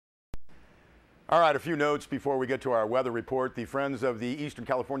All right, a few notes before we get to our weather report. The Friends of the Eastern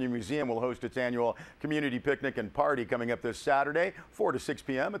California Museum will host its annual community picnic and party coming up this Saturday, 4 to 6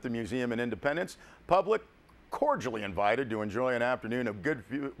 p.m. at the Museum in Independence. Public cordially invited to enjoy an afternoon of good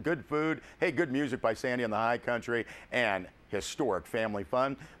food, good music by Sandy and the High Country, and historic family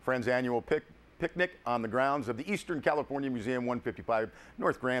fun. Friends annual picnic on the grounds of the Eastern California Museum, 155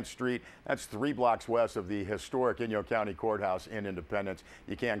 North Grant Street. That's 3 blocks west of the historic Inyo County Courthouse in Independence.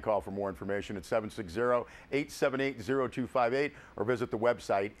 You can call for more information at 760-878-0258 or visit the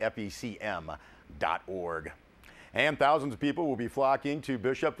website fecm.org. And thousands of people will be flocking to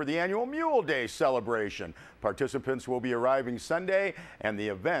Bishop for the annual Mule Day celebration. Participants will be arriving Sunday, and the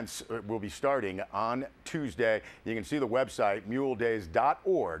events will be starting on Tuesday. You can see the website,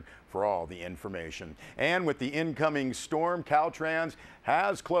 muledays.org, for all the information. And with the incoming storm, Caltrans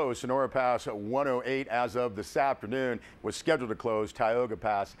has closed Sonora Pass 108 as of this afternoon. Was scheduled to close Tioga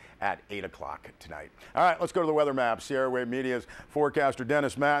Pass at 8 o'clock tonight. All right, let's go to the weather map. Sierra Wave Media's forecaster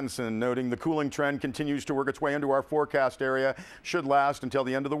Dennis Mattinson noting the cooling trend continues to work its way into our forecast area. Should last until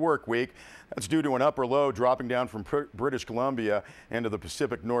the end of the work week. That's due to an upper low dropping down from British Columbia into the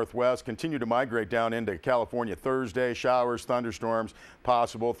Pacific Northwest. Continue to migrate down into California Thursday. Showers, thunderstorms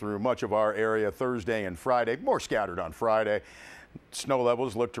possible through much of our area Thursday and Friday. More scattered on Friday. Snow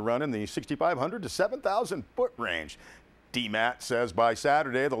levels look to run in the 6,500 to 7,000 foot range. DMAT says by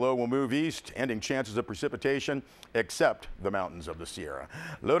Saturday the low will move east, ending chances of precipitation except the mountains of the Sierra.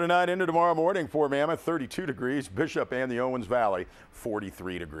 Low tonight into tomorrow morning for Mammoth, 32 degrees. Bishop and the Owens Valley,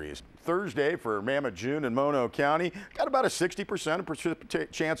 43 degrees. Thursday for Mammoth, June, and Mono County, got about a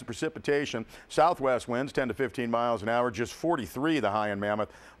 60% chance of precipitation. Southwest winds 10 to 15 miles an hour, just 43 the high in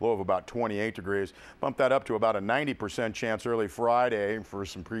Mammoth, low of about 28 degrees. Bump that up to about a 90% chance early Friday for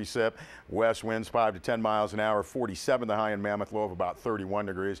some precip. West winds 5 to 10 miles an hour, 47 the high in Mammoth, low of about 31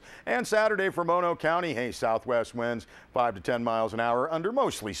 degrees. And Saturday for Mono County, southwest winds 5 to 10 miles an hour under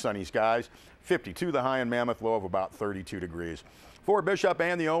mostly sunny skies, 52 the high in Mammoth, low of about 32 degrees. For Bishop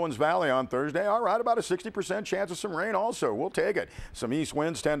and the Owens Valley on Thursday, all right, about a 60% chance of some rain also. We'll take it. Some east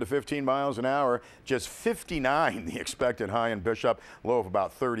winds 10 to 15 miles an hour, just 59 the expected high in Bishop, low of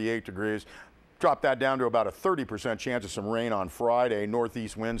about 38 degrees. Drop that down to about a 30% chance of some rain on Friday.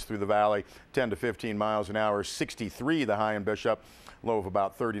 Northeast winds through the valley, 10 to 15 miles an hour, 63 the high in Bishop, low of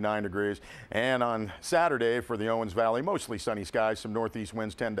about 39 degrees. And on Saturday for the Owens Valley, mostly sunny skies, some northeast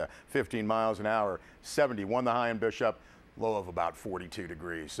winds 10 to 15 miles an hour, 71 the high in Bishop, low of about 42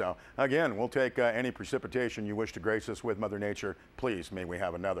 degrees. So again, we'll take any precipitation you wish to grace us with, Mother Nature. Please, may we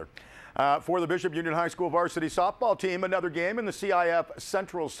have another. For the Bishop Union High School varsity softball team, another game in the CIF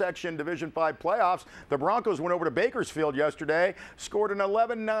Central Section Division 5 playoffs. The Broncos went over to Bakersfield yesterday, scored an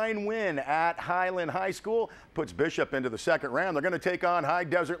 11-9 win at Highland High School, puts Bishop into the second round. They're going to take on High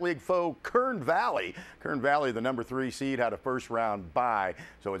Desert League foe Kern Valley. Kern Valley, the number 3 seed, had a first round bye,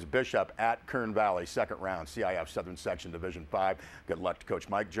 so it's Bishop at Kern Valley, second round, CIF Southern Section Division 5. Good luck to Coach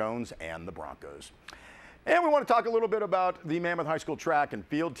Mike Jones and the Broncos. And we want to talk a little bit about the Mammoth High School track and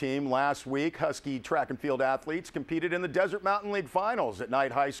field team. Last week, Husky track and field athletes competed in the Desert Mountain League finals at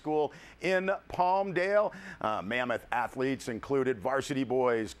Knight High School in Palmdale. Mammoth athletes included varsity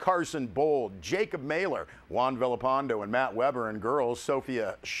boys Carson Bold, Jacob Mailer, Juan Villapando, and Matt Weber, and girls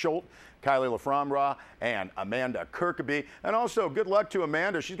Sophia Schultz, Kylie Laframra, and Amanda Kirkeby. And also, good luck to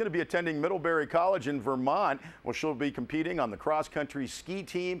Amanda. She's going to be attending Middlebury College in Vermont, where she'll be competing on the cross-country ski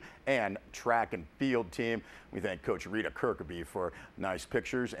team and track and field team. We thank Coach Rita Kirkeby for nice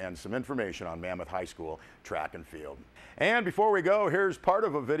pictures and some information on Mammoth High School track and field. And before we go, here's part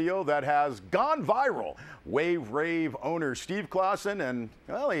of a video that has gone viral. Wave Rave owner Steve Clausen, and,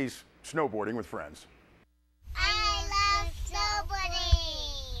 well, he's snowboarding with friends. I love snowboarding.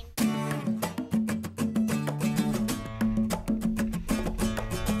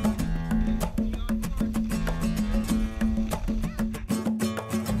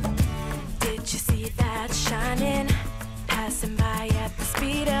 Passing by at the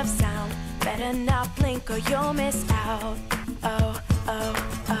speed of sound. Better not blink or you'll miss out. Oh,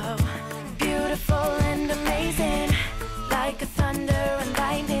 oh, oh. Beautiful and amazing, like a thunder and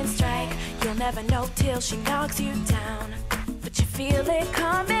lightning strike. You'll never know till she knocks you down, but you feel it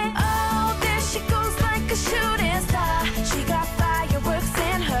coming. Oh, there she goes like a shooting star. She got fireworks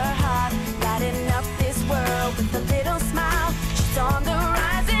in her heart, lighting up this world with a little smile. She's on the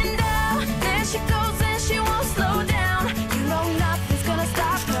rise and down. There she goes and she won't slow down. Nothing's gonna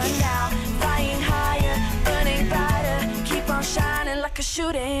stop her now. Flying higher, burning brighter, keep on shining like a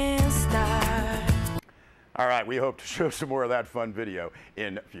shooting star. All right, we hope to show some more of that fun video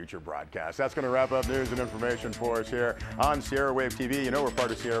in future broadcasts. That's going to wrap up news and information for us here on Sierra Wave TV. You know we're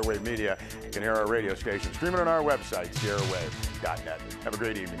part of Sierra Wave Media. You can hear our radio station streaming on our website, sierrawave.net. Have a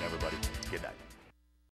great evening, everybody. Good night.